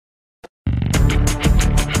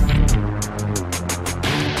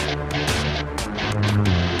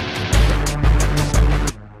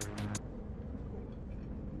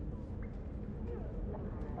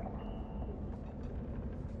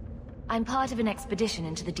I'm part of an expedition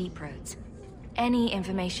into the deep roads. Any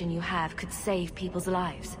information you have could save people's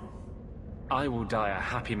lives. I will die a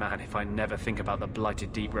happy man if I never think about the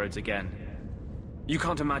blighted deep roads again. You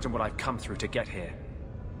can't imagine what I've come through to get here.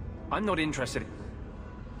 I'm not interested.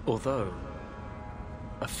 Although,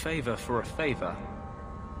 a favor for a favor.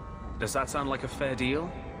 Does that sound like a fair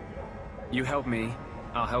deal? You help me,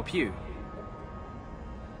 I'll help you.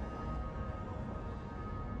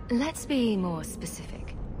 Let's be more specific.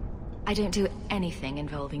 I don't do anything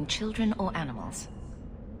involving children or animals.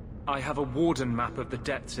 I have a warden map of the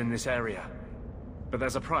depths in this area, but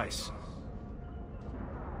there's a price.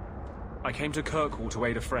 I came to Kirkwall to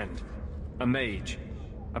aid a friend, a mage,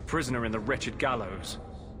 a prisoner in the wretched gallows.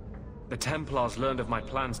 The Templars learned of my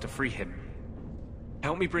plans to free him.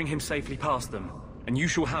 Help me bring him safely past them, and you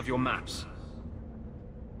shall have your maps.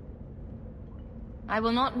 I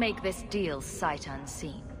will not make this deal sight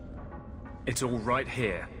unseen. It's all right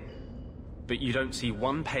here. But you don't see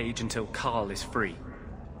one page until Carl is free.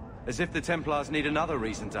 As if the Templars need another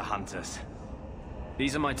reason to hunt us.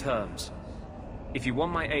 These are my terms. If you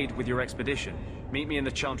want my aid with your expedition, meet me in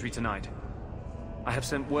the Chantry tonight. I have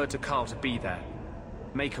sent word to Carl to be there.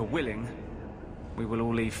 Make her willing, we will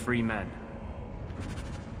all leave free men.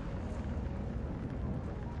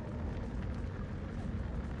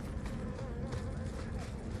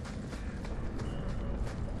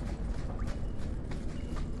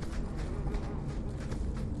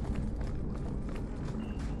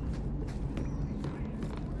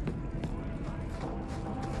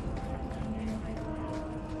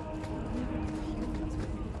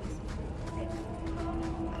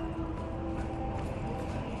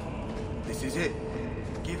 This is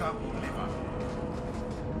it. Give up or live up.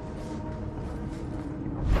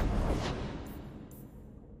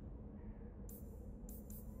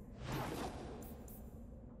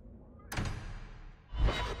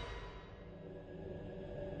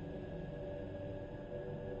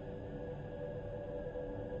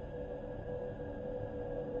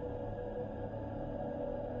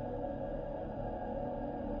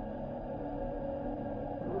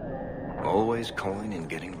 Always coin and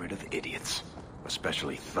getting rid of idiots.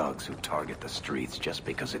 Especially thugs who target the streets just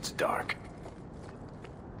because it's dark.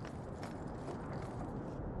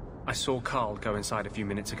 I saw Carl go inside a few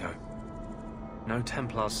minutes ago. No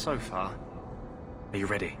Templars so far. Are you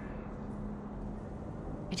ready?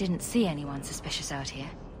 I didn't see anyone suspicious out here.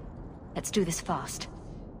 Let's do this fast.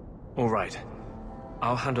 All right.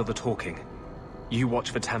 I'll handle the talking. You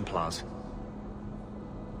watch for Templars.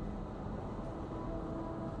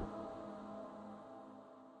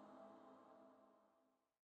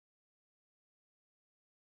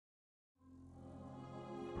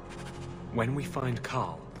 When we find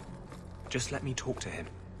Carl, just let me talk to him.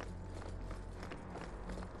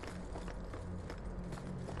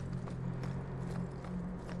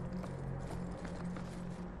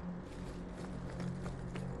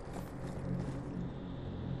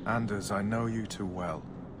 Anders, I know you too well.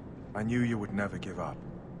 I knew you would never give up.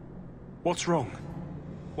 What's wrong?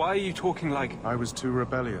 Why are you talking like... I was too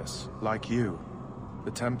rebellious, like you.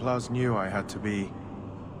 The Templars knew I had to be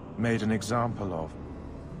made an example of.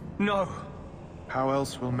 No! How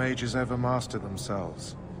else will mages ever master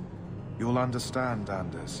themselves? You'll understand,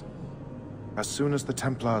 Anders. As soon as the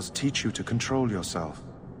Templars teach you to control yourself.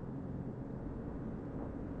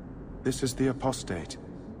 This is the apostate.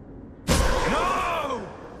 No!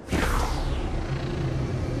 You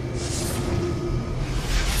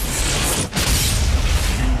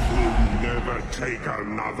will never take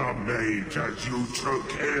another mage as you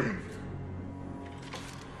took him.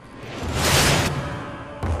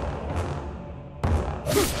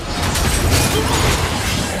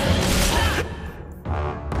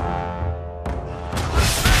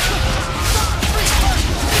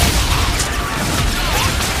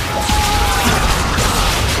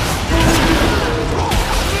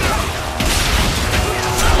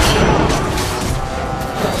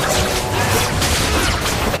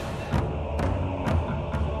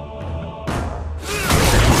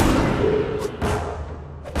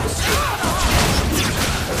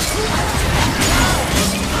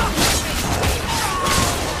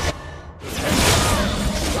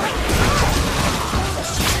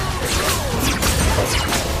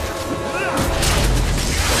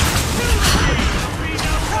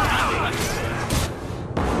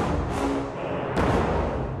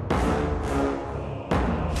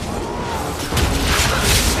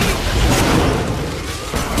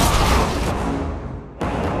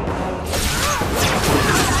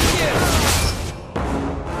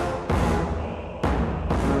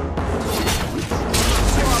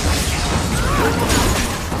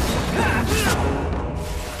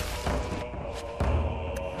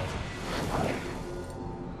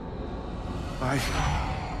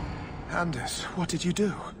 Anders, what did you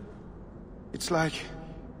do? It's like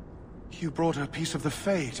you brought a piece of the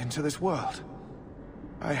Fade into this world.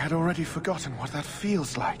 I had already forgotten what that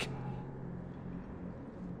feels like.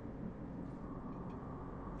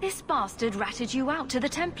 This bastard ratted you out to the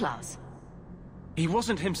Templars. He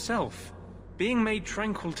wasn't himself. Being made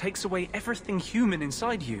tranquil takes away everything human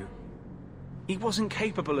inside you. He wasn't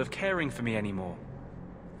capable of caring for me anymore.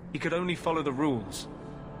 He could only follow the rules.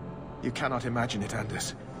 You cannot imagine it,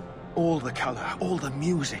 Anders. All the color, all the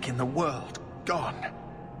music in the world, gone.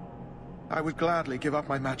 I would gladly give up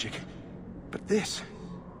my magic. But this...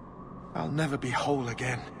 I'll never be whole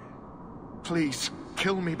again. Please,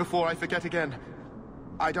 kill me before I forget again.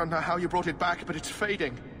 I don't know how you brought it back, but it's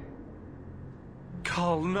fading.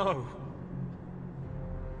 Carl, no.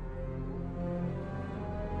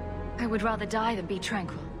 I would rather die than be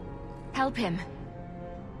tranquil. Help him.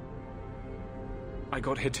 I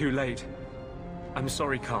got here too late. I'm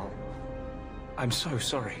sorry, Carl. I'm so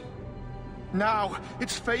sorry. Now!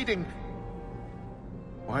 It's fading!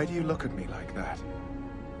 Why do you look at me like that?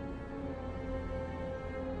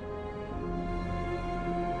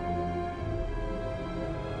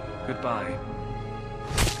 Goodbye.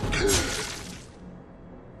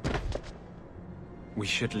 We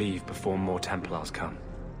should leave before more Templars come.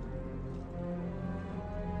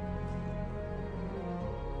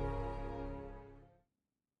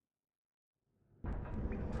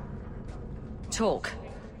 Talk.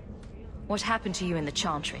 What happened to you in the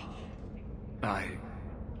Chantry?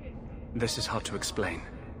 This is hard to explain.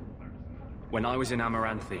 When I was in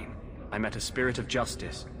Amaranthine, I met a spirit of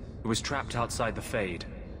justice who was trapped outside the Fade.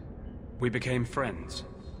 We became friends,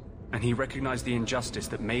 and he recognized the injustice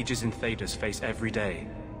that mages in Thedas face every day.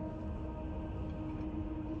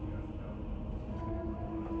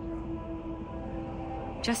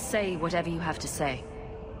 Just say whatever you have to say.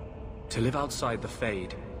 To live outside the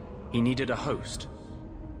Fade, he needed a host.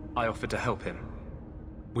 I offered to help him.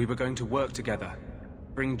 We were going to work together,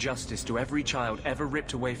 bring justice to every child ever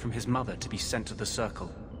ripped away from his mother to be sent to the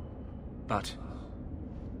Circle. But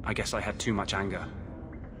I guess I had too much anger.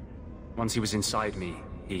 Once he was inside me,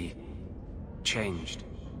 he changed.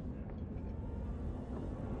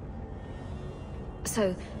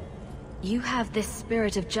 So, you have this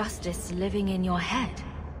spirit of justice living in your head?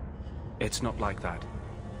 It's not like that.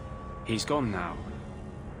 He's gone now.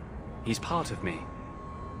 He's part of me.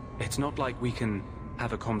 It's not like we can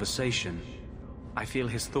have a conversation. I feel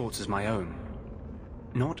his thoughts as my own.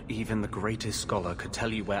 Not even the greatest scholar could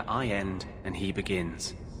tell you where I end and he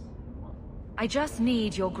begins. I just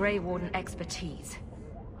need your Grey Warden expertise,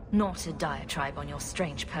 not a diatribe on your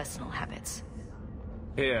strange personal habits.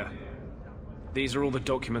 Here. These are all the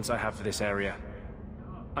documents I have for this area.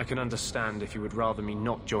 I can understand if you would rather me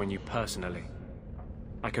not join you personally.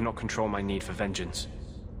 I cannot control my need for vengeance.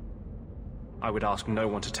 I would ask no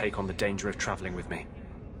one to take on the danger of traveling with me.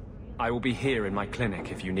 I will be here in my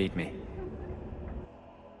clinic if you need me.